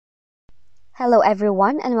Hello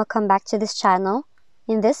everyone and welcome back to this channel.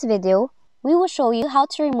 In this video, we will show you how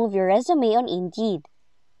to remove your resume on Indeed.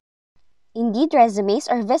 Indeed resumes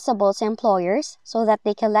are visible to employers so that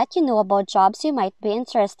they can let you know about jobs you might be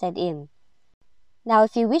interested in. Now,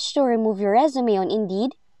 if you wish to remove your resume on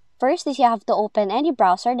Indeed, first you have to open any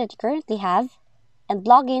browser that you currently have and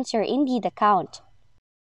log into your Indeed account.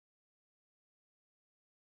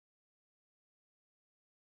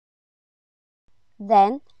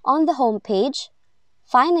 Then, on the home page,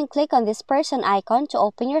 find and click on this person icon to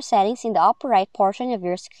open your settings in the upper right portion of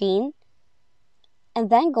your screen, and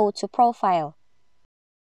then go to Profile.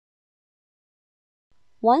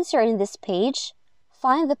 Once you're in this page,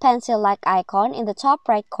 find the pencil-like icon in the top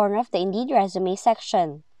right corner of the Indeed Resume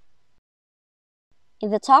section.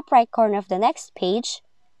 In the top right corner of the next page,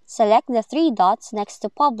 select the three dots next to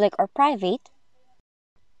Public or Private,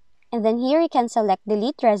 and then here you can select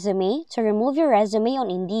Delete Resume to remove your resume on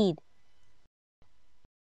Indeed.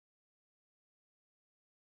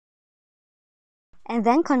 And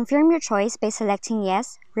then confirm your choice by selecting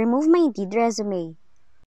Yes, Remove My Indeed Resume.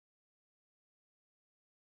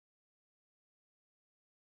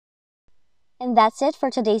 And that's it for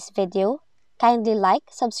today's video. Kindly like,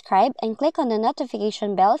 subscribe, and click on the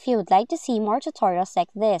notification bell if you would like to see more tutorials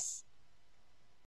like this.